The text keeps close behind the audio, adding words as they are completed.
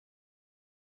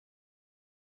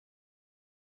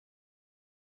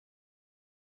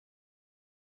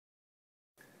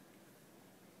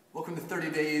Welcome to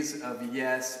 30 Days of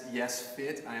Yes, Yes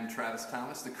Fit. I am Travis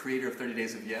Thomas, the creator of 30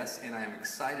 Days of Yes, and I am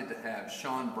excited to have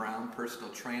Shawn Brown, personal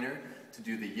trainer, to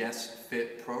do the Yes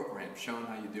Fit program. Shawn,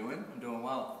 how you doing? I'm doing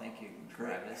well, thank you,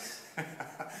 Travis.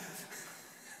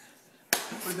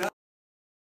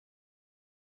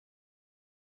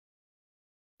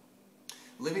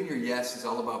 Living your yes is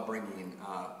all about bringing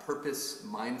purpose,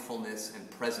 mindfulness,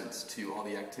 and presence to all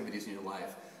the activities in your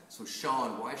life. So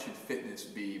Shawn, why should fitness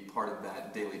be part of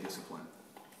that daily discipline?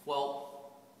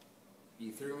 Well,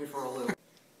 you threw me for a loop.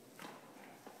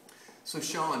 So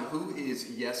Shawn, who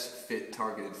is Yes Fit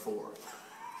targeted for?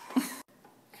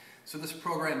 So this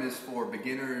program is for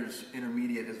beginners,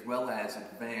 intermediate, as well as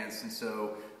advanced, and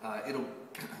so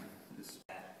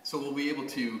so we'll be able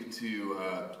to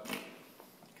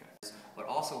But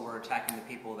also we're attacking the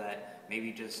people that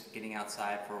maybe just getting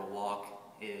outside for a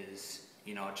walk is,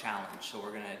 you know, a challenge. So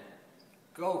we're going to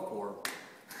go for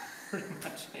pretty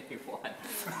much anyone.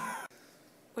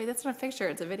 Wait, that's not a picture,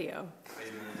 it's a video. Are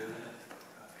you going to do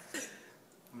that?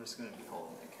 I'm just going to be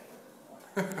holding the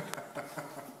kettle.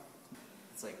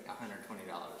 It's like $120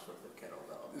 worth of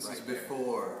kettlebell. This right is there.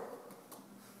 before,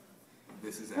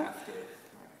 this is after. Even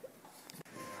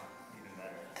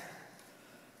better.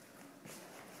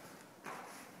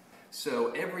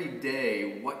 So every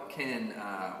day, what can,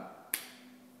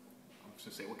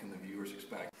 what can the viewers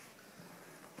expect?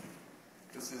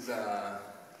 This is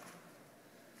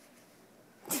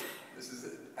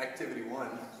activity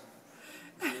 1.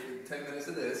 10 minutes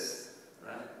of this,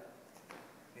 right?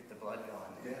 Get the blood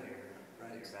going Yeah, to your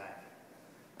right. back.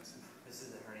 This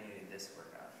is a herniated disc work.